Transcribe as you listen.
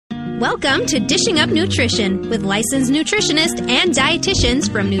Welcome to Dishing Up Nutrition with licensed nutritionists and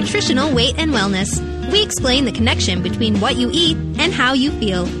dietitians from Nutritional Weight and Wellness. We explain the connection between what you eat and how you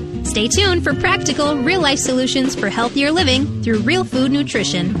feel. Stay tuned for practical, real-life solutions for healthier living through real food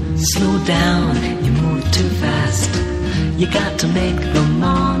nutrition. Slow down, you move too fast. You got to make the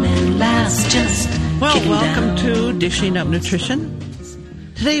morning last. Welcome to Dishing Up Nutrition.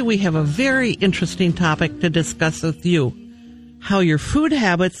 Today we have a very interesting topic to discuss with you. How your food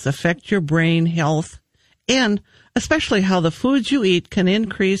habits affect your brain health, and especially how the foods you eat can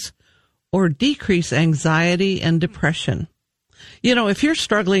increase or decrease anxiety and depression. You know, if you're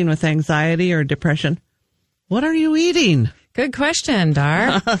struggling with anxiety or depression, what are you eating? Good question,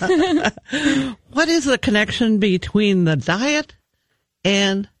 Dar. What is the connection between the diet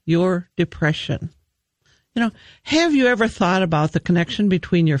and your depression? You know, have you ever thought about the connection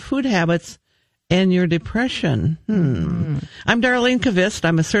between your food habits and your depression? I'm Darlene Kvist.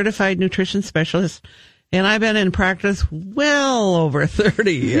 I'm a certified nutrition specialist, and I've been in practice well over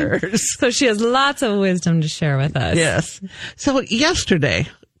 30 years. So she has lots of wisdom to share with us. Yes. So yesterday,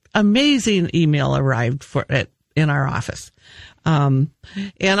 amazing email arrived in our office. And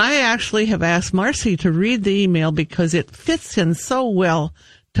I actually have asked Marcy to read the email because it fits in so well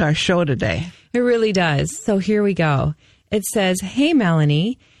to our show today. It really does. So here we go. It says, "Hey,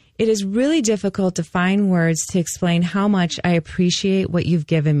 Melanie, it is really difficult to find words to explain how much I appreciate what you've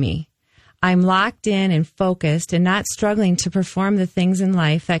given me. I'm locked in and focused and not struggling to perform the things in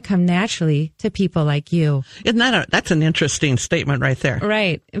life that come naturally to people like you." Isn't that that's an interesting statement right there?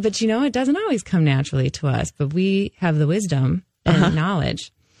 Right. But you know, it doesn't always come naturally to us, but we have the wisdom and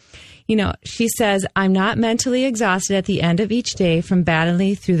knowledge. You know, she says, "I'm not mentally exhausted at the end of each day from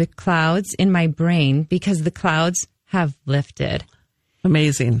battling through the clouds in my brain because the clouds have lifted."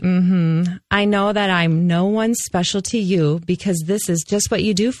 Amazing. "I know that I'm no one special to you because this is just what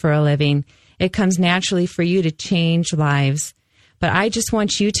you do for a living. It comes naturally for you to change lives. But I just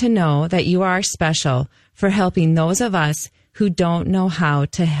want you to know that you are special for helping those of us who don't know how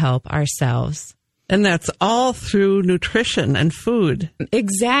to help ourselves." And that's all through nutrition and food.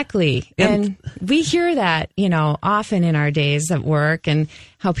 Exactly. And we hear that, you know, often in our days at work, and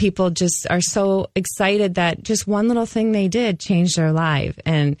how people just are so excited that just one little thing they did changed their life.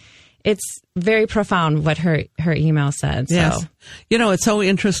 And it's very profound what her email said. So. Yes. You know, it's so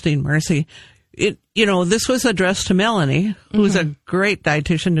interesting, Marcy. This was addressed to Melanie, who's a great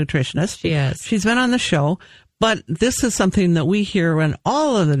dietitian nutritionist. She is. She's been on the show. But this is something that we hear when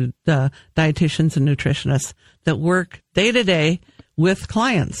all of the dietitians and nutritionists that work day to day with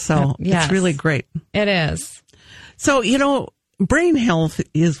clients. So It's really great. It is. So, you know, brain health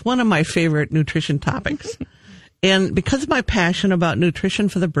is one of my favorite nutrition topics. And because of my passion about nutrition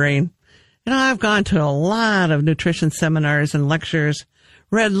for the brain, you know, I've gone to a lot of nutrition seminars and lectures,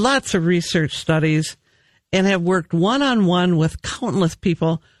 read lots of research studies, and have worked one-on-one with countless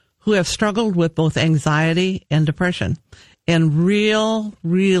people who have struggled with both anxiety and depression. And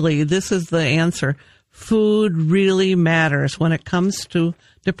really, this is the answer. Food really matters when it comes to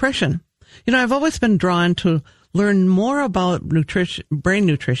depression. You know, I've always been drawn to learn more about brain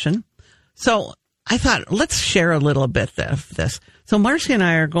nutrition. So I thought, let's share a little bit of this. So Marcy and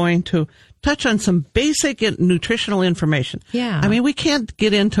I are going to touch on some basic nutritional information. Yeah. I mean, we can't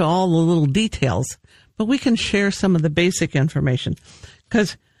get into all the little details, but we can share some of the basic information,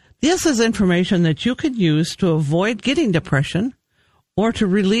 because this is information that you can use to avoid getting depression or to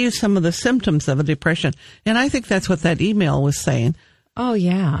relieve some of the symptoms of a depression. And I think that's what that email was saying. Oh,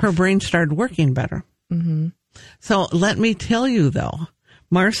 yeah. Her brain started working better. So let me tell you, though,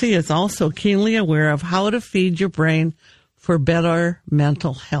 Marcy is also keenly aware of how to feed your brain for better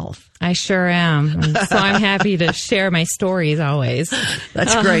mental health. I sure am. So I'm happy to share my stories always.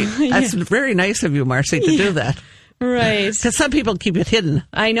 That's great. That's very nice of you, Marcy, to do that. Right. Because some people keep it hidden.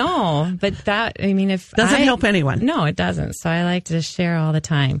 I know, but if doesn't help anyone. No, it doesn't. So I like to share all the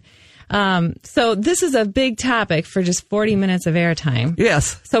time. So this is a big topic for just 40 minutes of airtime.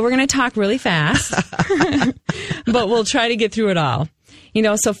 Yes. So we're going to talk really fast, but we'll try to get through it all. You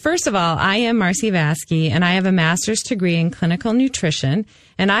know, so first of all, I am Marcy Vaske, and I have a master's degree in clinical nutrition,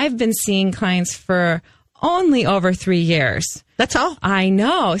 and I've been seeing clients for only over 3 years. That's all. I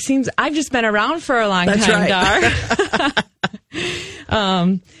know. Seems I've just been around for a long time, right.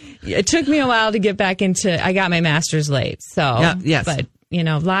 Dar. It took me a while to get back into. I got my master's late, so yes. But you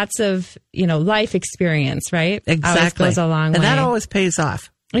know, lots of life experience, right? Exactly. Always goes a long way, and that always pays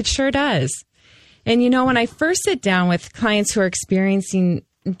off. It sure does. And you know, when I first sit down with clients who are experiencing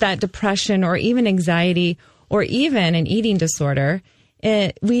that depression or even anxiety or even an eating disorder,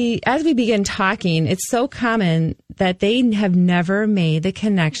 as we begin talking, it's so common that they have never made the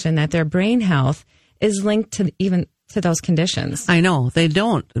connection that their brain health is linked to those conditions. I know. They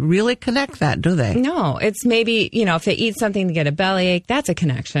don't really connect that, do they? No, it's maybe, if they eat something to get a bellyache, that's a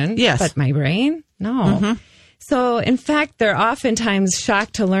connection. Yes. But my brain? No. So, in fact, they're oftentimes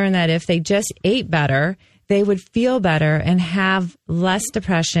shocked to learn that if they just ate better, they would feel better and have less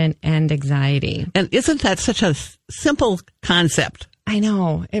depression and anxiety. And isn't that such a simple concept? I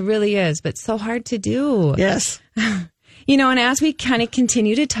know, it really is, but so hard to do. Yes. And as we kind of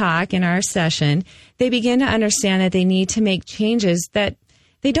continue to talk in our session, they begin to understand that they need to make changes that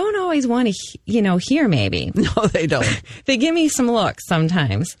they don't always want to, hear maybe. No, they don't. They give me some looks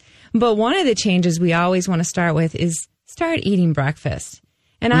sometimes. But one of the changes we always want to start with is start eating breakfast.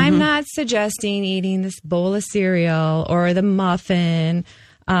 And I'm not suggesting eating this bowl of cereal or the muffin.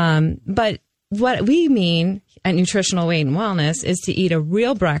 But what we mean at Nutritional Weight and Wellness is to eat a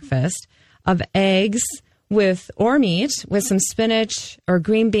real breakfast of eggs or meat with some spinach or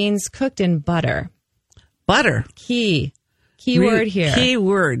green beans cooked in butter. Butter. Key word here. Key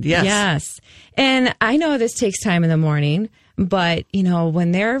word, yes. Yes. And I know this takes time in the morning, but,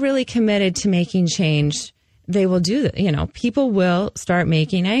 when they're really committed to making change, they will do that. People will start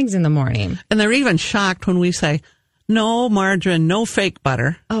making eggs in the morning. And they're even shocked when we say, no margarine, no fake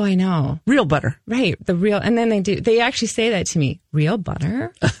butter. Oh, I know. Real butter. Right. The real. And then they actually say that to me. Real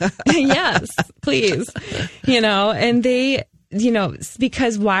butter? Yes, please. And they,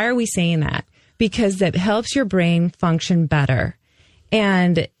 because why are we saying that? Because that helps your brain function better.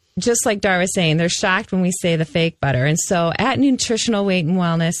 And just like Dar was saying, they're shocked when we say the fake butter. And so at Nutritional Weight and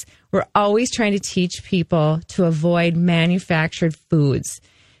Wellness, we're always trying to teach people to avoid manufactured foods.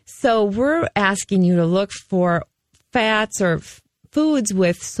 So we're asking you to look for fats or foods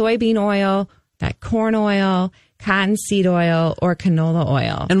with soybean oil, that corn oil, cottonseed oil, or canola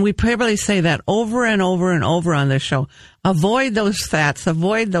oil. And we probably say that over and over and over on this show. Avoid those fats.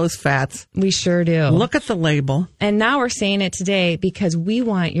 Avoid those fats. We sure do. Look at the label. And now we're saying it today because we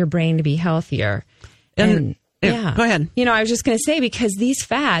want your brain to be healthier. And yeah. Go ahead. I was just going to say, because these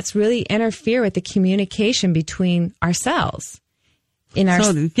fats really interfere with the communication between our cells.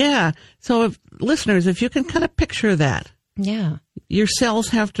 So listeners, if you can kind of picture that. Yeah. Your cells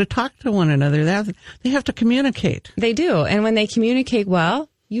have to talk to one another. They have to communicate. They do. And when they communicate well,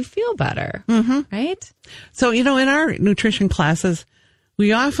 you feel better. Right? So, in our nutrition classes,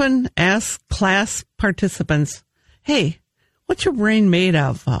 we often ask class participants, hey, what's your brain made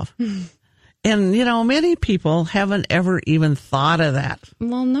of? And, many people haven't ever even thought of that.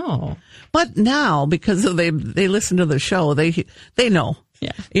 Well, no. But now, because they listen to the show, they know.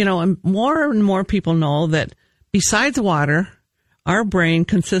 Yeah. And more people know that besides water, our brain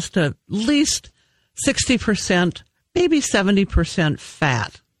consists of at least 60%, maybe 70%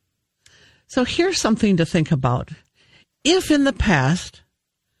 fat. So here's something to think about. If in the past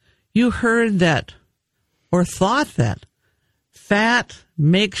you heard that or thought that fat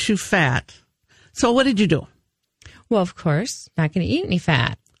makes you fat, so what did you do? Well, of course, not going to eat any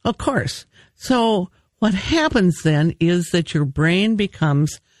fat. Of course. So what happens then is that your brain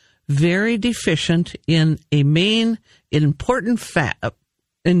becomes very deficient in a main important fat,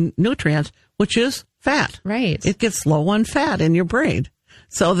 in nutrients, which is fat. Right. It gets low on fat in your brain.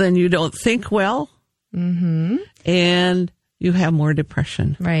 So then you don't think well. And you have more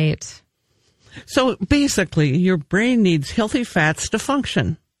depression. Right. So basically, your brain needs healthy fats to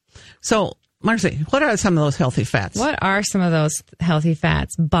function. So, Marcy, what are some of those healthy fats? What are some of those healthy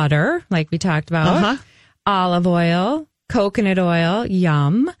fats? Butter, like we talked about. Olive oil, coconut oil,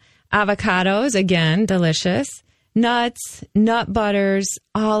 yum. Avocados, again, delicious. Nuts, nut butters,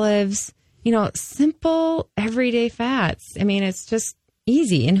 olives, simple everyday fats. I mean, it's just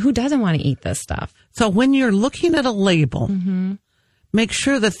easy. And who doesn't want to eat this stuff? So when you're looking at a label, make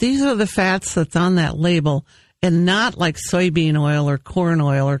sure that these are the fats that's on that label and not like soybean oil or corn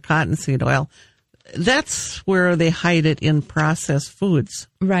oil or cottonseed oil. That's where they hide it in processed foods.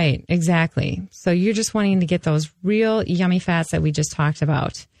 Right, exactly. So you're just wanting to get those real yummy fats that we just talked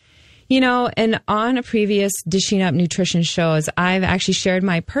about. And on a previous Dishing Up Nutrition shows, I've actually shared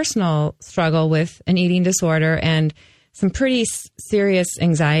my personal struggle with an eating disorder and some pretty serious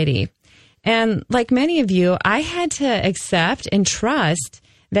anxiety. And like many of you, I had to accept and trust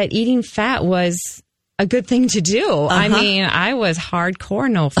that eating fat was a good thing to do. I mean, I was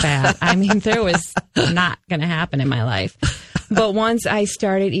hardcore no fat. I mean, there was not going to happen in my life. But once I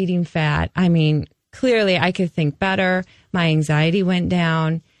started eating fat, I mean, clearly I could think better. My anxiety went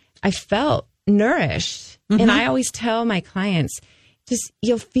down. I felt nourished. And I always tell my clients,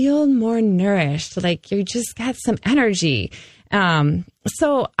 you'll feel more nourished. Like you just got some energy.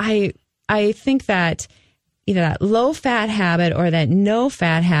 So I think that either that low fat habit or that no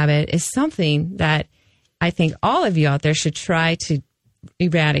fat habit is something that I think all of you out there should try to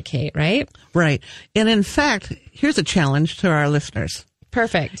eradicate, right? Right. And in fact, here's a challenge to our listeners.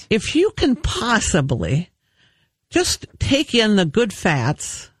 Perfect. If you can possibly just take in the good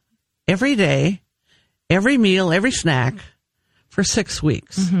fats every day, every meal, every snack for 6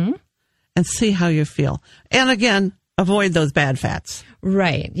 weeks and see how you feel. And again, avoid those bad fats.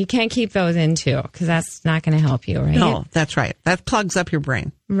 Right. You can't keep those in too because that's not going to help you, right? No, that's right. That plugs up your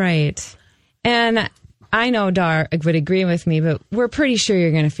brain. Right. And I know Dar would agree with me, but we're pretty sure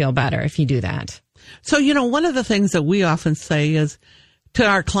you're going to feel better if you do that. So, one of the things that we often say is to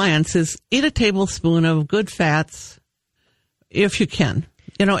our clients is eat a tablespoon of good fats if you can.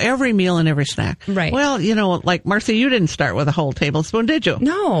 Every meal and every snack. Right. Well, like Marcy, you didn't start with a whole tablespoon, did you?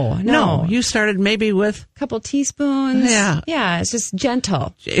 No. You started maybe with a couple teaspoons. Yeah. Yeah, it's just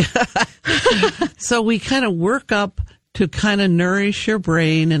gentle. So we kind of work up to kind of nourish your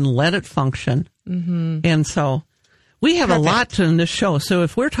brain and let it function. Mm-hmm. And so we have a lot in this show. So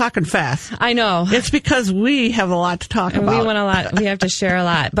if we're talking fast, I know it's because we have a lot to talk about. We want a lot. We have to share a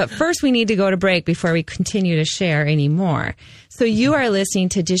lot. But first, we need to go to break before we continue to share any more. So you are listening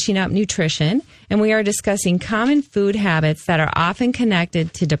to Dishing Up Nutrition, and we are discussing common food habits that are often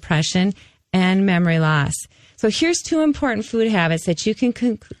connected to depression and memory loss. So here's 2 important food habits that you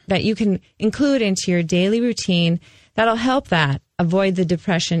can include into your daily routine that'll help avoid the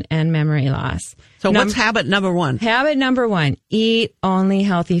depression and memory loss. So what's habit number 1? Habit number 1, eat only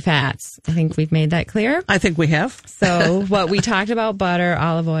healthy fats. I think we've made that clear. I think we have. So what we talked about, butter,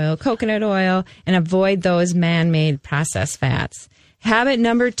 olive oil, coconut oil, and avoid those man-made processed fats. Habit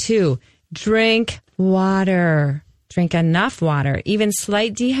number 2, drink water. Drink enough water. Even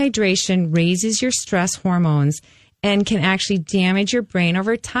slight dehydration raises your stress hormones and can actually damage your brain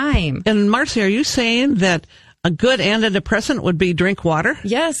over time. And Marcy, are you saying that a good antidepressant would be drink water?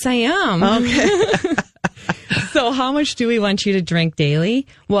 Yes, I am. Okay. So how much do we want you to drink daily?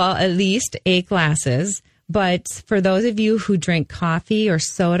 Well, at least 8 glasses. But for those of you who drink coffee or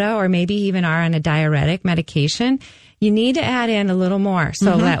soda or maybe even are on a diuretic medication, you need to add in a little more.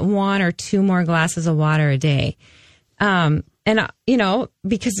 So that 1 or 2 more glasses of water a day. And,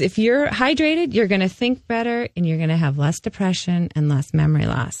 because if you're hydrated, you're going to think better and you're going to have less depression and less memory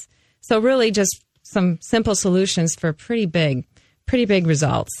loss. So really just some simple solutions for pretty big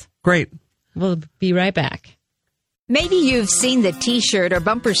results. Great. We'll be right back. Maybe you've seen the T-shirt or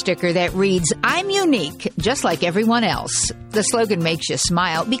bumper sticker that reads, "I'm unique, just like everyone else." The slogan makes you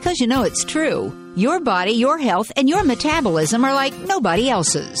smile because you know it's true. Your body, your health, and your metabolism are like nobody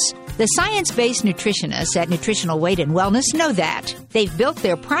else's. The science-based nutritionists at Nutritional Weight and Wellness know that. They've built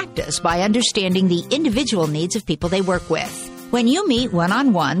their practice by understanding the individual needs of people they work with. When you meet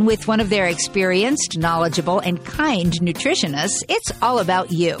one-on-one with one of their experienced, knowledgeable, and kind nutritionists, it's all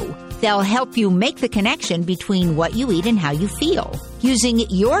about you. They'll help you make the connection between what you eat and how you feel. Using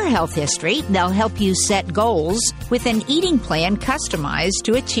your health history, they'll help you set goals with an eating plan customized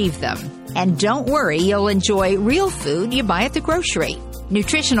to achieve them. And don't worry, you'll enjoy real food you buy at the grocery.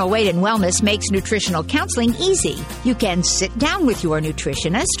 Nutritional Weight and Wellness makes nutritional counseling easy. You can sit down with your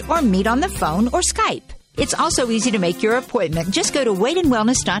nutritionist or meet on the phone or Skype. It's also easy to make your appointment. Just go to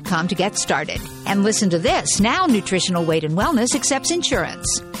weightandwellness.com to get started. And listen to this. Now Nutritional Weight and Wellness accepts insurance.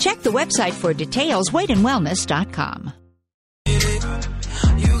 Check the website for details, weightandwellness.com.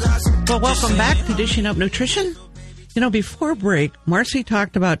 Well, welcome back to Dishing Up Nutrition. Before break, Marcy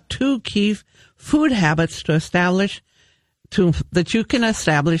talked about 2 key food habits that you can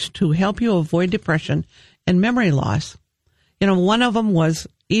establish to help you avoid depression and memory loss. One of them was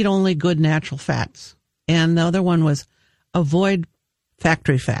eat only good natural fats. And the other one was avoid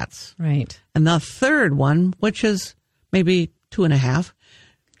factory fats. Right. And the third one, which is maybe 2.5,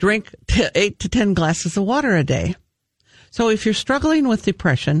 drink 8 to 10 glasses of water a day. So if you're struggling with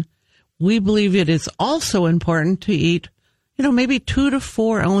depression, we believe it is also important to eat, maybe 2 to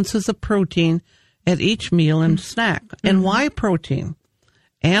 4 ounces of protein at each meal and snack. And why protein?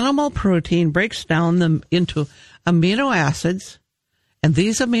 Animal protein breaks down into amino acids, and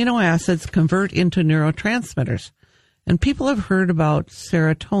these amino acids convert into neurotransmitters. And people have heard about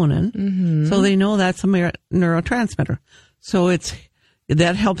serotonin, so they know that's a neurotransmitter. So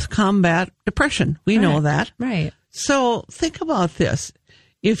that helps combat depression. We know that. Right. So think about this.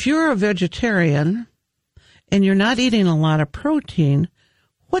 If you're a vegetarian and you're not eating a lot of protein,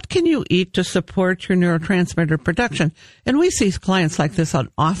 what can you eat to support your neurotransmitter production? And we see clients like this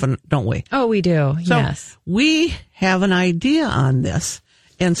often, don't we? Oh, we do. So yes. We have an idea on this.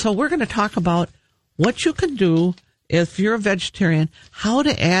 And so we're going to talk about what you can do if you're a vegetarian, how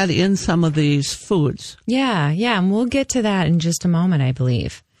to add in some of these foods. Yeah. And we'll get to that in just a moment, I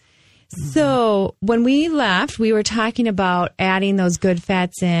believe. So when we left, we were talking about adding those good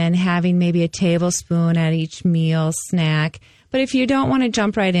fats in, having maybe a tablespoon at each meal, snack. But if you don't want to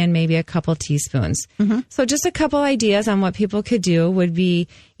jump right in, maybe a couple teaspoons. So just a couple ideas on what people could do would be,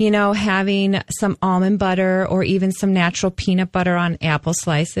 having some almond butter or even some natural peanut butter on apple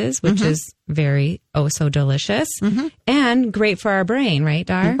slices, which is very, so delicious and great for our brain, right,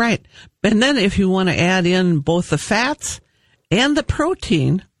 Dar? Right. And then if you want to add in both the fats and the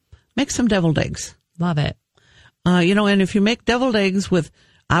protein, make some deviled eggs. Love it. And if you make deviled eggs with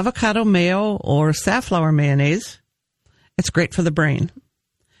avocado mayo or safflower mayonnaise, it's great for the brain.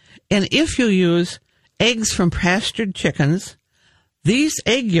 And if you use eggs from pastured chickens, these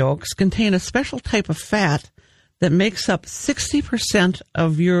egg yolks contain a special type of fat that makes up 60%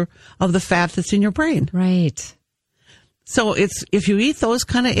 of the fat that's in your brain. Right. So if you eat those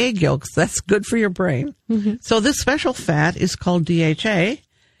kind of egg yolks, that's good for your brain. So this special fat is called DHA,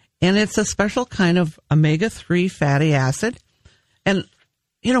 and it's a special kind of omega-3 fatty acid. And,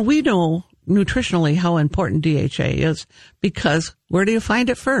 we know nutritionally how important DHA is because where do you find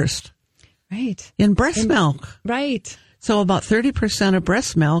it first? Right. In breast milk. Right. So about 30% of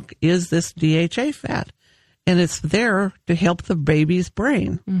breast milk is this DHA fat, and it's there to help the baby's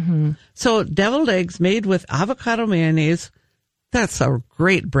brain. So deviled eggs made with avocado mayonnaise, that's a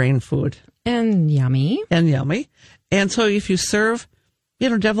great brain food. And yummy. And so if you serve,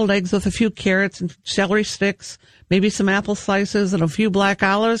 deviled eggs with a few carrots and celery sticks, maybe some apple slices and a few black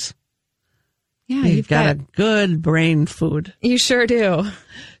olives, yeah, you've got a good brain food. You sure do.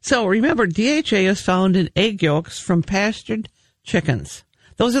 So remember, DHA is found in egg yolks from pastured chickens.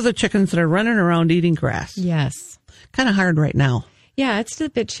 Those are the chickens that are running around eating grass. Yes. Kind of hard right now. Yeah, it's a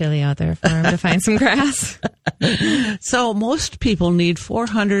bit chilly out there for them to find some grass. So most people need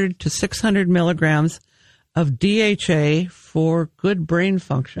 400 to 600 milligrams of DHA for good brain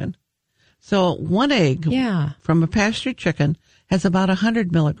function. So one egg from a pastured chicken has about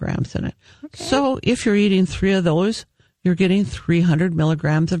 100 milligrams in it. Okay. So if you're eating 3 of those, you're getting 300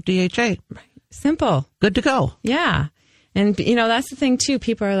 milligrams of DHA. Right. Simple. Good to go. Yeah. And, that's the thing, too.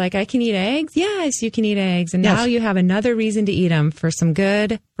 People are like, I can eat eggs? Yes, you can eat eggs. And now you have another reason to eat them for some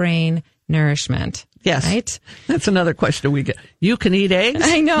good brain nourishment. Yes. Right? That's another question we get. You can eat eggs?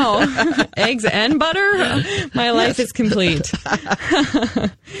 I know. Eggs and butter? My life is complete.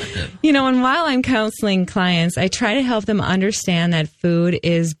 And while I'm counseling clients, I try to help them understand that food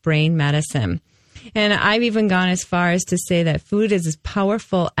is brain medicine. And I've even gone as far as to say that food is as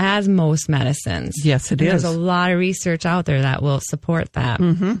powerful as most medicines. Yes, it is. There's a lot of research out there that will support that.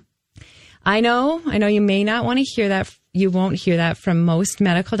 I know you may not want to hear that. You won't hear that from most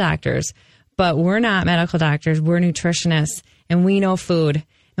medical doctors. But we're not medical doctors. We're nutritionists, and we know food.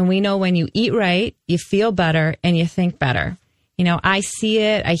 And we know when you eat right, you feel better, and you think better. I see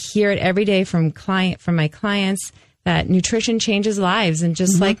it. I hear it every day from my clients that nutrition changes lives. And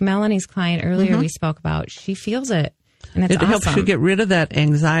just like Melanie's client earlier we spoke about, she feels it. And it's awesome. Helps you get rid of that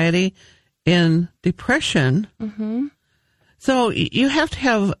anxiety and depression. So you have to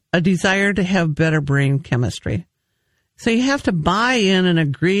have a desire to have better brain chemistry. So you have to buy in and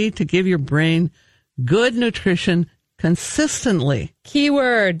agree to give your brain good nutrition consistently.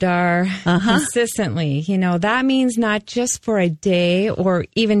 Keyword, Dar. Consistently. That means not just for a day or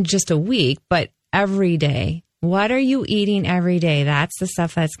even just a week, but every day. What are you eating every day? That's the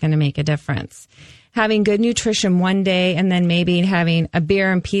stuff that's going to make a difference. Having good nutrition one day and then maybe having a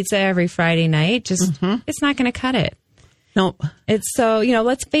beer and pizza every Friday night, it's not going to cut it. No. It's so,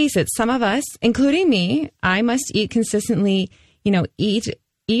 let's face it, some of us, including me, I must eat consistently, eat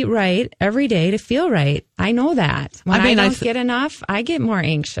right every day to feel right. I know that. When I don't get enough, I get more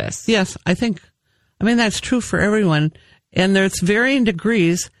anxious. Yes, that's true for everyone. And there's varying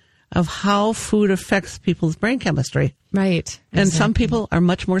degrees of how food affects people's brain chemistry. Right. And some people are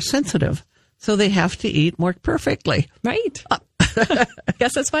much more sensitive, so they have to eat more perfectly. Right.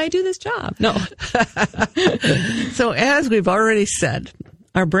 Guess that's why I do this job. No. So as we've already said,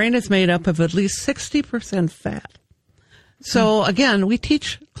 our brain is made up of at least 60% fat. So again, we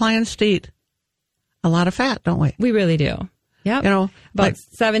teach clients to eat a lot of fat, don't we? We really do. Yep. About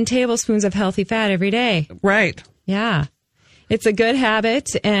 7 tablespoons of healthy fat every day. Right. Yeah. It's a good habit.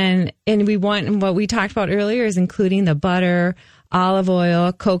 And we want, and what we talked about earlier is including the butter, olive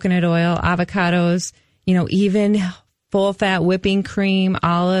oil, coconut oil, avocados, even full fat whipping cream,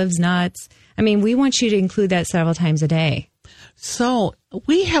 olives, nuts. We want you to include that several times a day. So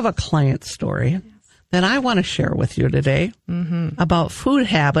we have a client story that I want to share with you today about food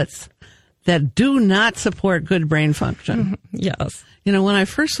habits that do not support good brain function. Yes. You know, when I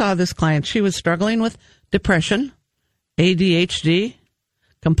first saw this client, she was struggling with depression, ADHD,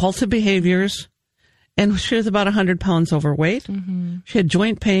 compulsive behaviors, and she was about 100 pounds overweight. She had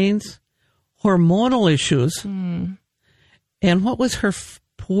joint pains, hormonal issues. And what was her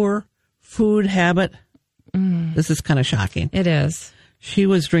poor food habit? This is kind of shocking. It is. She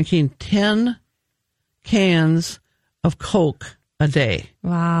was drinking 10 cans of Coke a day.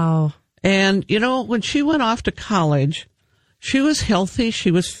 Wow. And, you know, when she went off to college, she was healthy, she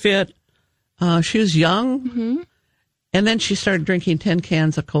was fit, she was young, and then she started drinking 10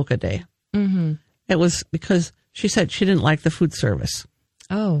 cans of Coke a day. It was because she said she didn't like the food service.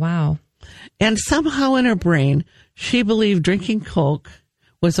 Oh, wow. And somehow in her brain, she believed drinking Coke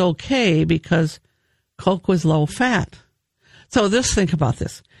was okay because Coke was low fat. So think about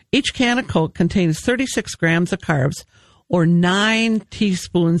this. Each can of Coke contains 36 grams of carbs or 9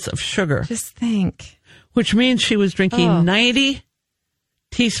 teaspoons of sugar, Just think. which means she was drinking 90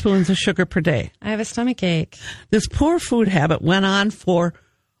 teaspoons of sugar per day. I have a stomach ache. This poor food habit went on for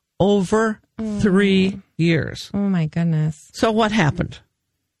over 3 years. Oh, my goodness. So what happened?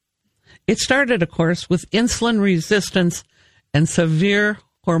 It started, of course, with insulin resistance and severe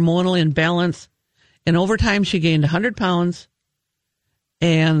hormonal imbalance. And over time, she gained 100 pounds.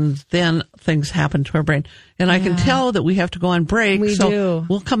 And then things happened to her brain. And I can tell that we have to go on break. We do.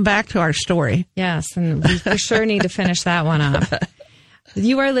 We'll come back to our story. Yes, and we for sure need to finish that one off.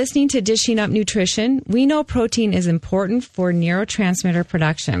 You are listening to Dishing Up Nutrition. We know protein is important for neurotransmitter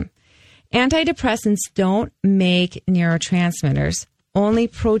production. Antidepressants don't make neurotransmitters. Only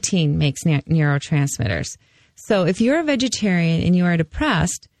protein makes neurotransmitters. So if you're a vegetarian and you are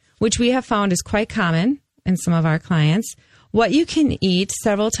depressed, which we have found is quite common in some of our clients, what you can eat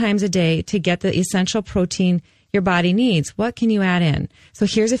several times a day to get the essential protein your body needs. What can you add in? So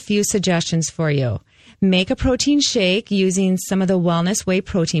here's a few suggestions for you. Make a protein shake using some of the Wellness Whey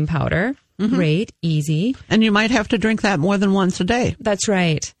protein powder. Great, easy. And you might have to drink that more than once a day. That's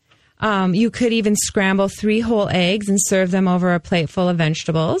right. You could even scramble 3 whole eggs and serve them over a plate full of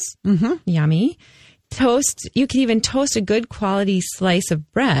vegetables. Yummy. You could even toast a good quality slice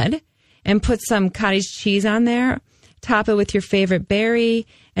of bread and put some cottage cheese on there. Top it with your favorite berry,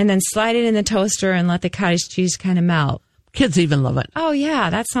 and then slide it in the toaster and let the cottage cheese kind of melt. Kids even love it. Oh,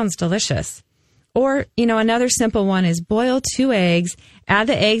 yeah, that sounds delicious. Or, you know, another simple one is boil 2 eggs, add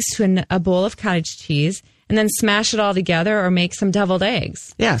the eggs to a bowl of cottage cheese, and then smash it all together or make some deviled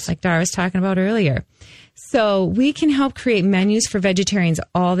eggs. Yes. Like Dara was talking about earlier. So we can help create menus for vegetarians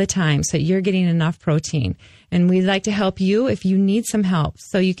all the time so you're getting enough protein. And we'd like to help you if you need some help.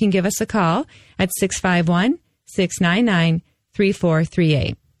 So you can give us a call at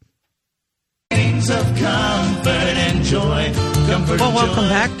 651-699-3438. Of comfort and joy. Comfort Well, and welcome joy.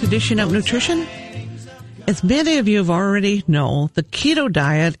 back to Dishing Up Nutrition. As many of you have already know, the keto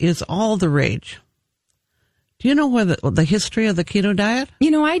diet is all the rage. Do you know the history of the keto diet? You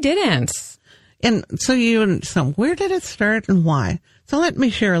know, I didn't. And so where did it start and why? So let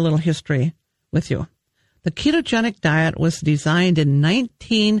me share a little history with you. The ketogenic diet was designed in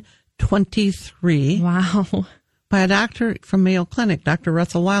 1923 Wow. by a doctor from Mayo Clinic, Dr.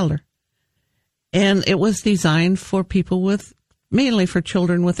 Russell Wilder. And it was designed for people mainly for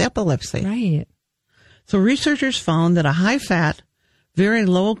children with epilepsy. Right. So researchers found that a high-fat, very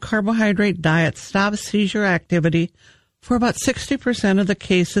low-carbohydrate diet stops seizure activity for about 60% of the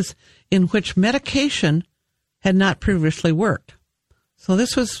cases in which medication had not previously worked. So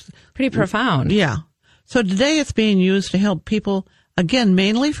this was Pretty profound. Yeah. So today it's being used to help people, again,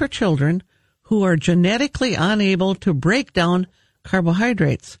 mainly for children who are genetically unable to break down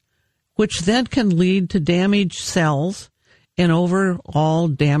carbohydrates, which then can lead to damaged cells and overall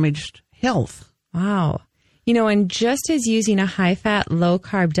damaged health. Wow. You know, and just as using a high-fat,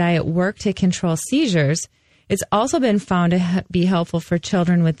 low-carb diet worked to control seizures, it's also been found to be helpful for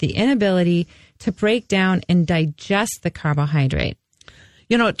children with the inability to break down and digest the carbohydrate.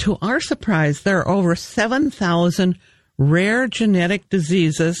 You know, to our surprise, there are over 7,000 rare genetic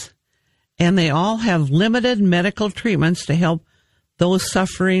diseases, and they all have limited medical treatments to help those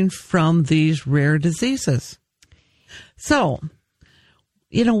suffering from these rare diseases. So,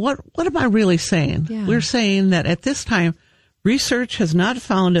 you know, what am I really saying? Yeah. We're saying that at this time, research has not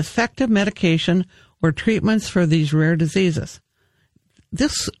found effective medication or treatments for these rare diseases.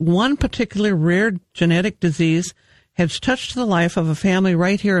 This one particular rare genetic disease has touched the life of a family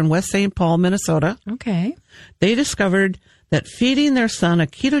right here in West St. Paul, Minnesota. Okay. They discovered that feeding their son a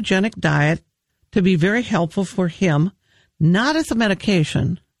ketogenic diet to be very helpful for him, not as a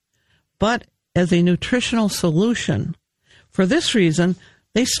medication, but as a nutritional solution. For this reason,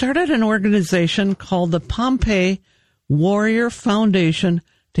 They started an organization called the Pompeii Warrior Foundation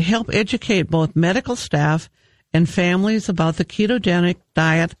to help educate both medical staff and families about the ketogenic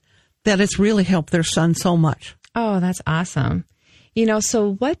diet that has really helped their son so much. Oh, that's awesome.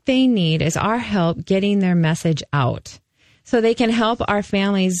 So what they need is our help getting their message out so they can help other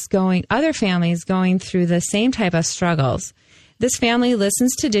families going through the same type of struggles. This family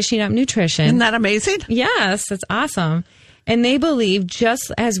listens to Dishing Up Nutrition. Isn't that amazing? Yes, it's awesome. And they believe,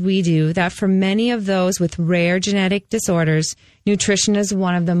 just as we do, that for many of those with rare genetic disorders, nutrition is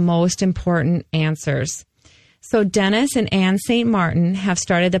one of the most important answers. So Dennis and Ann St. Martin have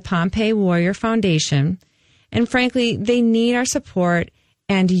started the Pompeii Warrior Foundation. And frankly, they need our support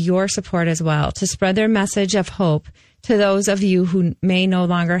and your support as well to spread their message of hope to those of you who may no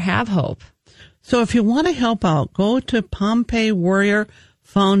longer have hope. So if you want to help out, go to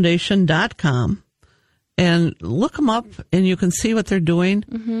PompeiiWarriorFoundation.com and look them up, and you can see what they're doing.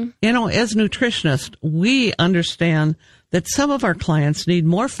 Mm-hmm. As nutritionists, we understand that some of our clients need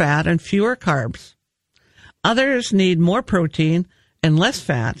more fat and fewer carbs. Others need more protein and less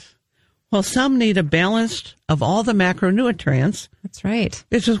fat, while some need a balance of all the macronutrients. That's right.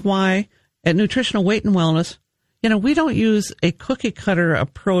 This is why at Nutritional Weight and Wellness, we don't use a cookie cutter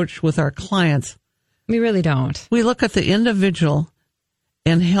approach with our clients. We really don't. We look at the individual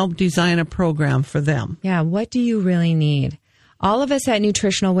and help design a program for them. Yeah, what do you really need? All of us at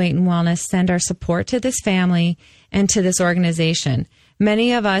Nutritional Weight and Wellness send our support to this family and to this organization.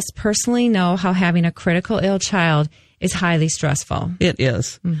 Many of us personally know how having a critical ill child is highly stressful. It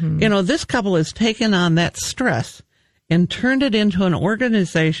is. Mm-hmm. This couple has taken on that stress and turned it into an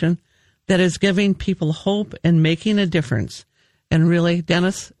organization that is giving people hope and making a difference. And really,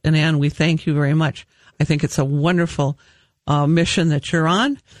 Dennis and Ann, we thank you very much. I think it's a wonderful mission that you're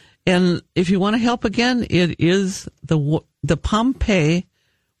on. And if you want to help again, it is the Pompeii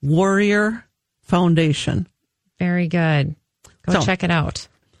Warrior Foundation. Very good. Go check it out.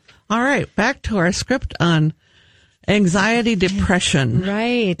 All right, back to our script on anxiety, depression,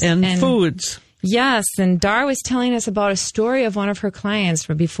 right, and foods. Yes, and Dar was telling us about a story of one of her clients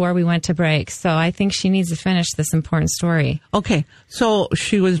before we went to break. So I think she needs to finish this important story. Okay, so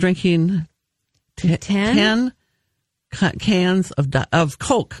she was drinking 10 cans of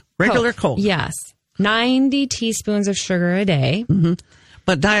Coke, regular Coke. Yes, 90 teaspoons of sugar a day. Mm-hmm.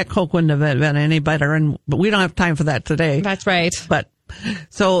 But Diet Coke wouldn't have been any better, but we don't have time for that today. That's right. But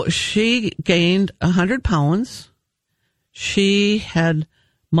so she gained 100 pounds. She had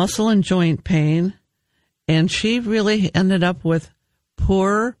muscle and joint pain, and she really ended up with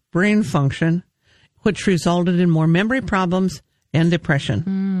poor brain function, which resulted in more memory problems and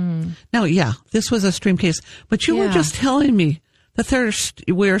depression. Now, this was a extreme case, but you were just telling me that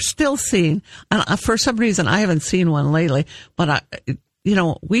we're still seeing, and for some reason I haven't seen one lately, but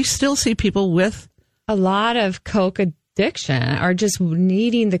we still see people with a lot of Coke addiction or just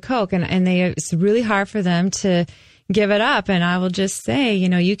needing the Coke, and it's really hard for them to give it up. And I will just say,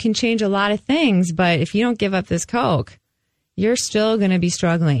 you can change a lot of things, but if you don't give up this Coke, you're still going to be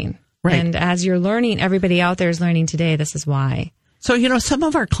struggling. Right. And as you're learning, everybody out there is learning today, this is why. So, some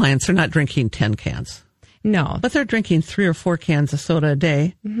of our clients are not drinking 10 cans. No. But they're drinking 3 or 4 cans of soda a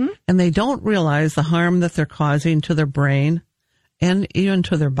day, and they don't realize the harm that they're causing to their brain and even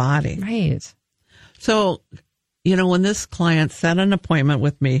to their body. Right. So, when this client set an appointment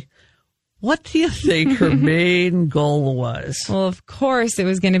with me, what do you think her main goal was? Well, of course, it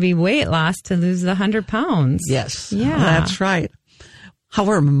was going to be weight loss to lose the 100 pounds. Yes. Yeah. That's right.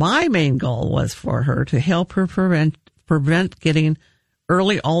 However, my main goal was for her to help her prevent getting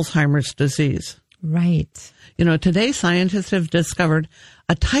early Alzheimer's disease. Right. Today scientists have discovered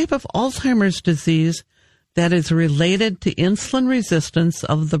a type of Alzheimer's disease that is related to insulin resistance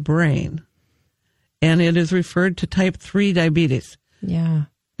of the brain. And it is referred to type 3 diabetes. Yeah.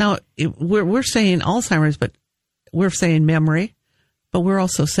 Now, we're saying Alzheimer's, but we're saying memory, but we're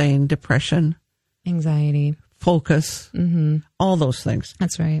also saying depression, anxiety, focus, all those things.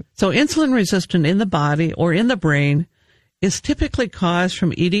 That's right. So insulin resistance in the body or in the brain is typically caused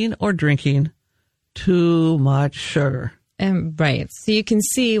from eating or drinking too much sugar. Right. So you can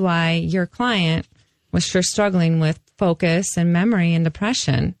see why your client was sure struggling with focus and memory and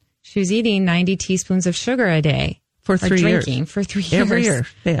depression. She was eating 90 teaspoons of sugar a day. For 3 years. Drinking for 3 years. Every year,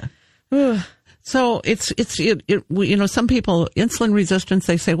 yeah. So it's some people, insulin resistance,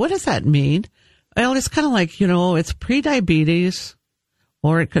 they say, what does that mean? Well, it's kind of like, it's pre-diabetes,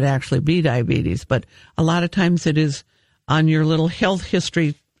 or it could actually be diabetes, but a lot of times it is on your little health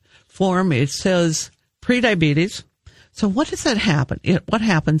history form, it says pre-diabetes. So what does that happen? What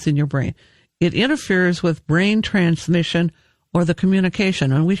happens in your brain? It interferes with brain transmission or the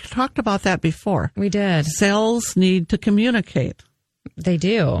communication. And we talked about that before. We did. Cells need to communicate. They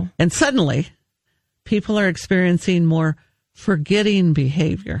do. And suddenly, people are experiencing more forgetting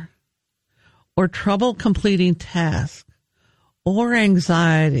behavior, or trouble completing tasks, or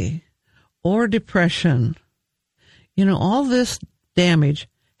anxiety, or depression. All this damage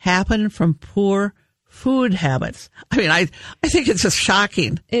happened from poor food habits. I mean, I think it's just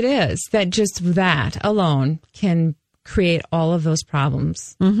shocking. It is that alone can create all of those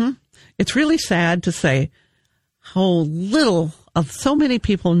problems. Mm-hmm. It's really sad to say how little of so many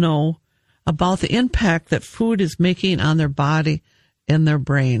people know about the impact that food is making on their body and their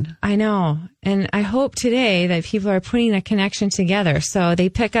brain. I know. And I hope today that people are putting a connection together. So they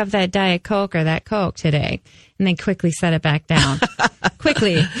pick up that Diet Coke or that Coke today and they quickly set it back down.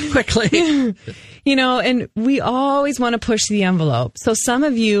 Quickly. And we always want to push the envelope. So some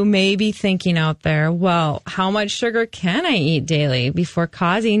of you may be thinking out there, well, how much sugar can I eat daily before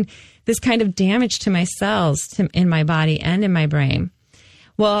causing this kind of damage to my cells in my body and in my brain?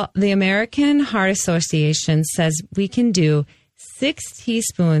 Well, the American Heart Association says we can do 6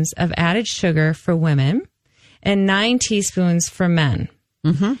 teaspoons of added sugar for women and 9 teaspoons for men.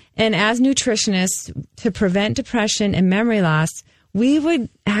 Mm-hmm. And as nutritionists, to prevent depression and memory loss, we would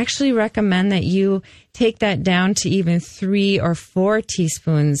actually recommend that you take that down to even 3 or 4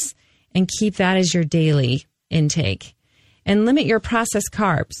 teaspoons and keep that as your daily intake. And limit your processed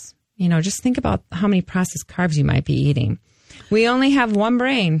carbs. Just think about how many processed carbs you might be eating. We only have one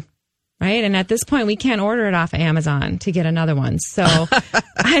brain, right? And at this point, we can't order it off Amazon to get another one. So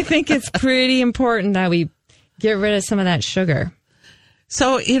I think it's pretty important that we get rid of some of that sugar.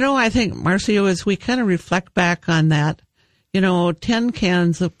 So, I think, Marcio, as we kind of reflect back on that, 10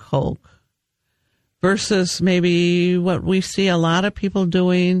 cans of Coke versus maybe what we see a lot of people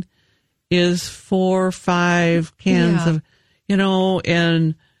doing is 4 or 5 cans of,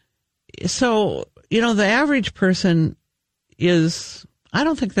 and so, the average person I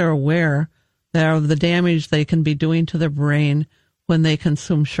don't think they're aware of the damage they can be doing to their brain when they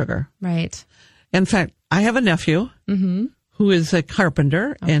consume sugar. Right. In fact, I have a nephew who is a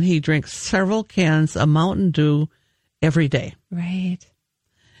carpenter, and he drinks several cans of Mountain Dew every day. Right.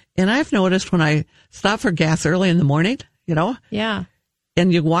 And I've noticed when I stop for gas early in the morning, Yeah.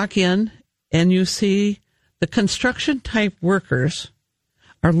 and you walk in and you see the construction type workers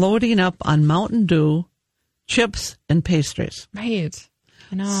are loading up on Mountain Dew, chips, and pastries. Right.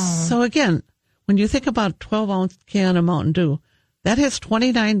 I know. So again, when you think about a 12-ounce can of Mountain Dew, that has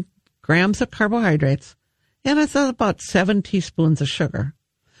 29 grams of carbohydrates, and it's about 7 teaspoons of sugar.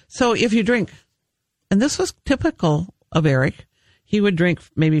 So if you drink, and this was typical of Eric, he would drink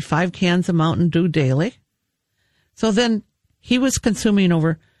maybe 5 cans of Mountain Dew daily. So then he was consuming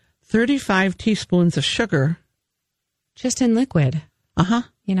over 35 teaspoons of sugar. Just in liquid. Uh-huh.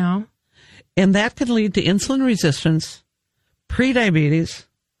 And that can lead to insulin resistance, prediabetes,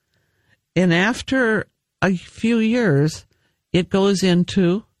 and after a few years, it goes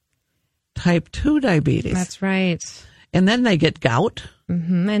into type 2 diabetes. That's right. And then they get gout.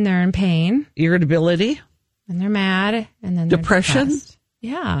 Mm-hmm. And they're in pain. Irritability. And they're mad. And then depression. Depressed.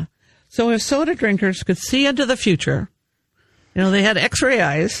 Yeah. So if soda drinkers could see into the future, they had x-ray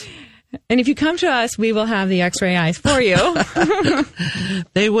eyes. And if you come to us, we will have the x-ray eyes for you.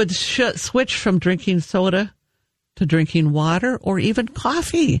 They would switch from drinking soda to drinking water or even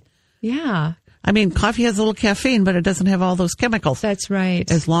coffee. Yeah. I mean, coffee has a little caffeine, but it doesn't have all those chemicals. That's right.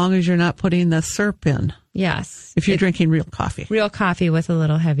 As long as you're not putting the syrup in. Yes. If you're drinking real coffee. Real coffee with a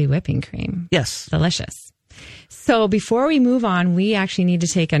little heavy whipping cream. Yes. Delicious. So before we move on, we actually need to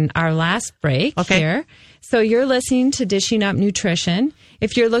take our last break here. So you're listening to Dishing Up Nutrition.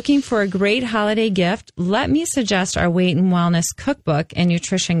 If you're looking for a great holiday gift, let me suggest our Weight and Wellness Cookbook and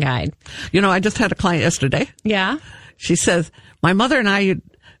Nutrition Guide. I just had a client yesterday. Yeah? She says, my mother and I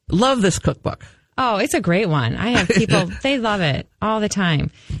love this cookbook. Oh, it's a great one. I have people, they love it all the time.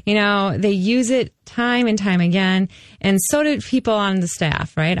 They use it time and time again. And so do people on the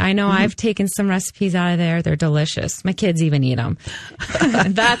staff, right? I know I've taken some recipes out of there. They're delicious. My kids even eat them.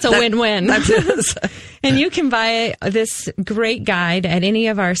 That's a win-win. That is. And you can buy this great guide at any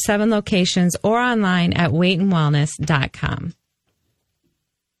of our 7 locations or online at weightandwellness.com.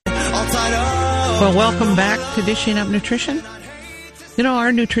 Well, welcome back to Dishing Up Nutrition.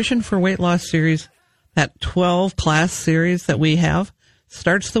 Our Nutrition for Weight Loss series, that 12-class series that we have,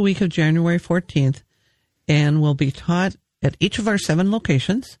 starts the week of January 14th and will be taught at each of our 7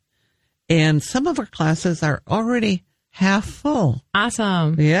 locations. And some of our classes are already half full.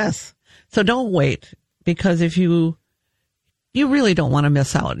 Awesome. Yes. So don't wait, because if you you really don't want to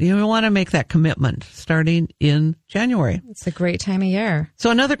miss out. You want to make that commitment starting in January. It's a great time of year.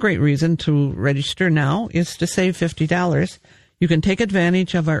 So another great reason to register now is to save $50. You can take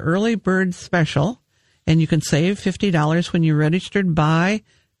advantage of our early bird special, and you can save $50 when you're registered by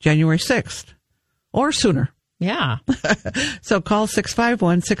January 6th or sooner. Yeah. So call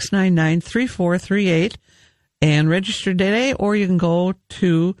 651-699-3438 and register today, or you can go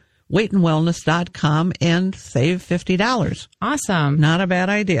to weightandwellness.com and save $50. Awesome. Not a bad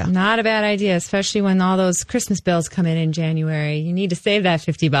idea. Not a bad idea, especially when all those Christmas bills come in January. You need to save that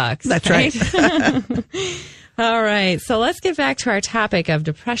 $50. That's right. All right. So let's get back to our topic of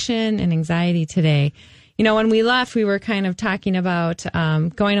depression and anxiety today. You know, when we left, we were kind of talking about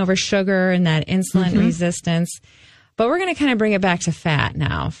going over sugar and that insulin resistance. But we're going to kind of bring it back to fat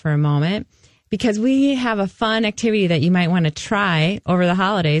now for a moment, because we have a fun activity that you might want to try over the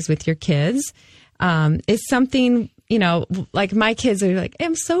holidays with your kids. It's something, you know, like my kids are like,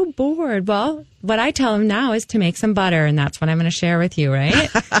 I'm so bored. Well, what I tell them now is to make some butter, and that's what I'm going to share with you, right?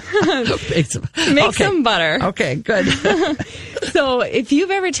 Make some butter. Okay, good. So if you've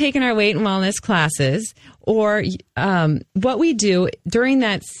ever taken our weight and wellness classes, or what we do during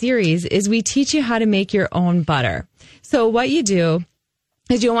that series is we teach you how to make your own butter. So what you do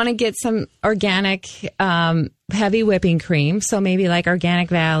is you'll want to get some organic heavy whipping cream, so maybe like Organic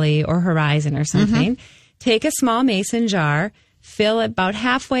Valley or Horizon or something. Take a small mason jar, fill it about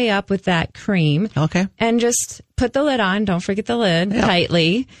halfway up with that cream. Okay. And just put the lid on, don't forget the lid,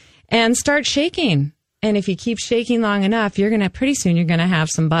 tightly, and start shaking. And if you keep shaking long enough, pretty soon you're going to have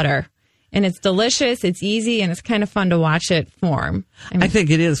some butter. And it's delicious, it's easy, and it's kind of fun to watch it form. I think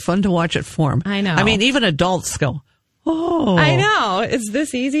it is fun to watch it form. I know. I mean, even adults go, oh. I know. It's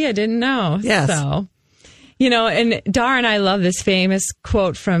this easy? I didn't know. Yes. So, you know, and Dar and I love this famous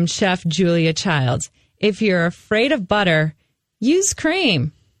quote from Chef Julia Childs. If you're afraid of butter, use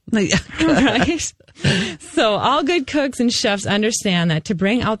cream. Right? So all good cooks and chefs understand that to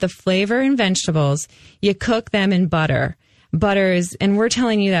bring out the flavor in vegetables, you cook them in butter. And we're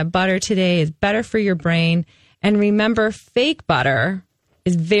telling you that butter today is better for your brain. And remember, fake butter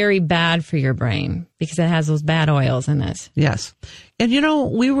is very bad for your brain because it has those bad oils in it. Yes. And, you know,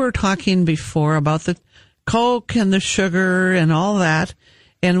 we were talking before about the Coke and the sugar and all that.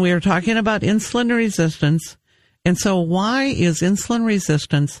 And we were talking about insulin resistance. And so why is insulin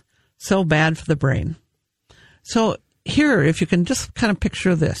resistance so bad for the brain? So here, if you can just kind of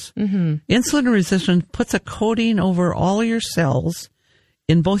picture this, insulin resistance puts a coating over all your cells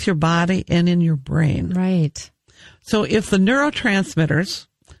in both your body and in your brain. Right. So if the neurotransmitters,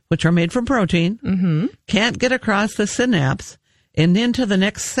 which are made from protein, can't get across the synapse and into the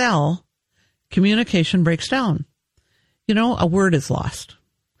next cell, communication breaks down. You know, a word is lost.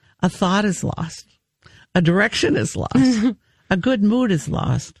 A thought is lost. A direction is lost. A good mood is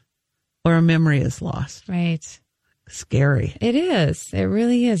lost. Or a memory is lost. Right. Scary. It is. It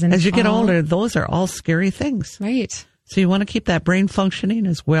really is. And as you get older, those are all scary things. Right. So you want to keep that brain functioning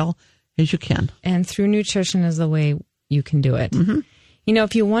as well as you can. And through nutrition is the way you can do it. You know,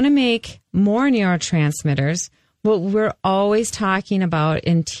 if you want to make more neurotransmitters, what we're always talking about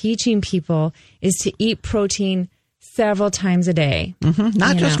and teaching people is to eat protein several times a day.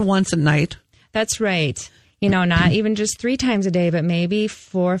 Not just once a night. That's right. You know, not even just 3 times a day, but maybe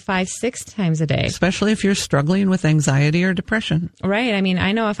 4, 5, 6 times a day. Especially if you're struggling with anxiety or depression. Right. I mean,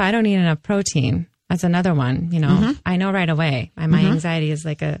 I know if I don't eat enough protein, that's another one, you know, I know right away. My anxiety is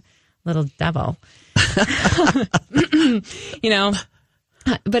like a little devil. You know,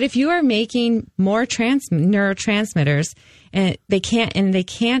 but if you are making more neurotransmitters and they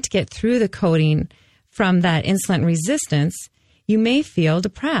can't get through the coating from that insulin resistance, you may feel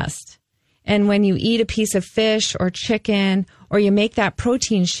depressed. And when you eat a piece of fish or chicken, or you make that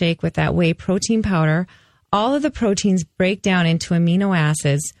protein shake with that whey protein powder, all of the proteins break down into amino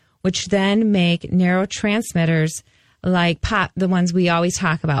acids, which then make neurotransmitters like the ones we always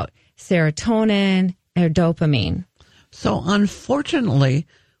talk about, serotonin or dopamine. So unfortunately,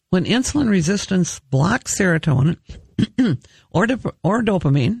 when insulin resistance blocks serotonin or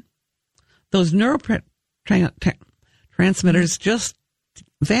dopamine, those neurotransmitters just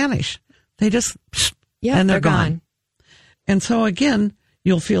vanish. They just, and they're gone. And so again,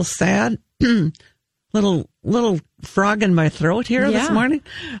 you'll feel sad, little frog in my throat here this morning,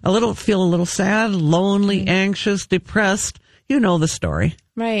 feel a little sad, lonely, anxious, depressed. You know the story.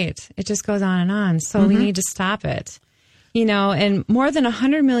 Right. It just goes on and on. So we need to stop it. You know, and more than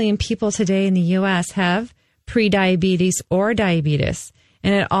 100 million people today in the U.S. have prediabetes or diabetes.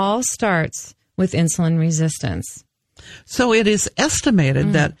 And it all starts with insulin resistance. So it is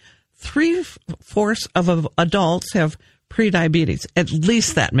estimated that 3/4 of adults have prediabetes, at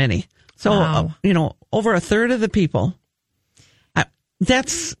least that many. So, Wow. Over a third of the people,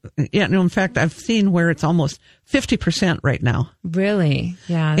 in fact, I've seen where it's almost 50% right now. Really?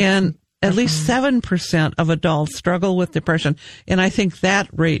 Yeah. And at least 7% of adults struggle with depression. And I think that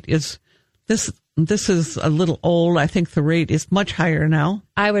rate is, this is a little old. I think the rate is much higher now.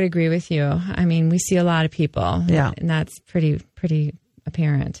 I would agree with you. I mean, we see a lot of people. Yeah. And that's pretty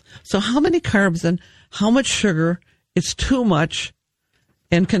apparent. So how many carbs and how much sugar is too much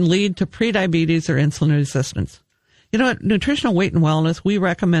and can lead to prediabetes or insulin resistance? At Nutritional Weight and Wellness, we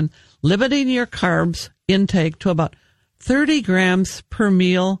recommend limiting your carbs intake to about 30 grams per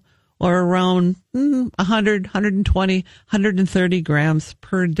meal, or around 100, 120, 130 grams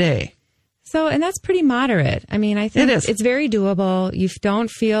per day. So, and that's pretty moderate. I mean, I think It is. it's very doable. You don't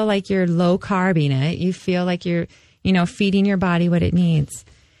feel like you're low carbing it. You feel like you're, feeding your body what it needs.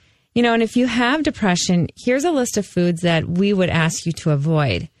 And if you have depression, here's a list of foods that we would ask you to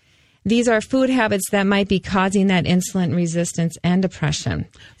avoid. These are food habits that might be causing that insulin resistance and depression.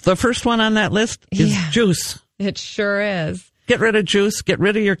 The first one on that list is juice. It sure is. Get rid of juice. Get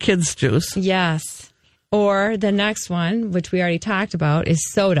rid of your kids' juice. Yes. Or the next one, which we already talked about,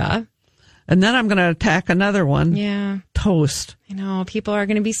 is soda. And then I'm going to attack another one. Yeah. Toast. I know people are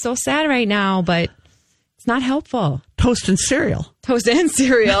going to be so sad right now, but it's not helpful. Toast and cereal. Toast and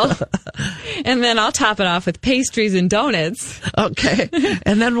cereal. And then I'll top it off with pastries and donuts. Okay.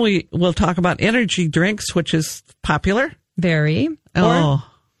 And then we'll talk about energy drinks, which is popular. Very. And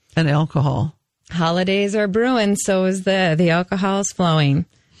alcohol. Holidays are brewing, so is the alcohol is flowing.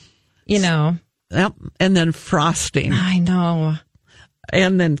 Yep. And then frosting. I know.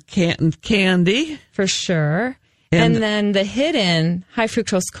 And then candy. For sure. And then the hidden high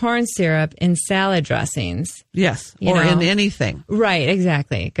fructose corn syrup in salad dressings. Yes. Or in anything. Right,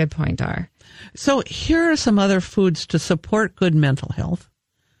 exactly. Good point, Dar. So here are some other foods to support good mental health.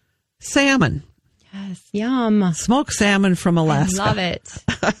 Salmon. Yes. Yum. Smoked salmon from Alaska. I love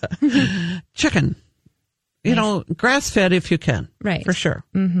it. Chicken. Grass-fed if you can. Right. For sure.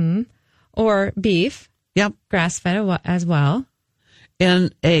 Mm-hmm. Or beef. Yep. Grass-fed as well.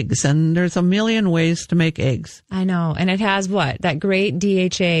 And eggs. And there's a million ways to make eggs. I know. And it has what? That great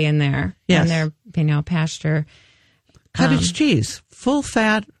DHA in there. Yes. In their pasture. Cottage cheese. Full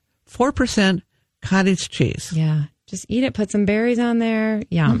fat, 4% cottage cheese. Yeah. Just eat it. Put some berries on there.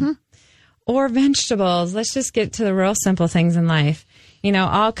 Yum. Mm-hmm. Or vegetables. Let's just get to the real simple things in life.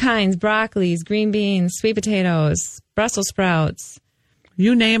 All kinds. Broccolis, green beans, sweet potatoes, Brussels sprouts.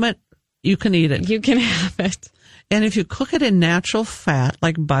 You name it, you can eat it. You can have it. And if you cook it in natural fat,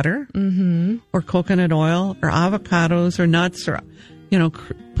 like butter or coconut oil or avocados or nuts or,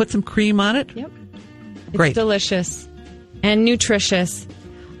 put some cream on it. Yep. Great. It's delicious and nutritious.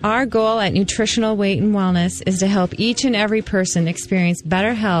 Our goal at Nutritional Weight and Wellness is to help each and every person experience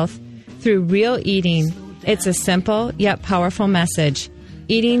better health through real eating. It's a simple yet powerful message.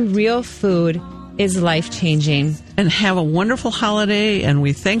 Eating real food is life-changing. And have a wonderful holiday, and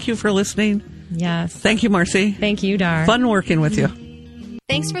we thank you for listening. Yes. Thank you, Marcy. Thank you, Dar. Fun working with you.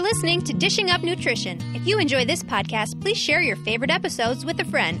 Thanks for listening to Dishing Up Nutrition. If you enjoy this podcast, please share your favorite episodes with a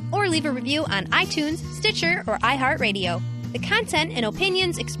friend or leave a review on iTunes, Stitcher, or iHeartRadio. The content and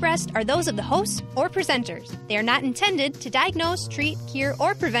opinions expressed are those of the hosts or presenters. They are not intended to diagnose, treat, cure,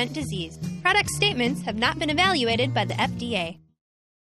 or prevent disease. Product statements have not been evaluated by the FDA.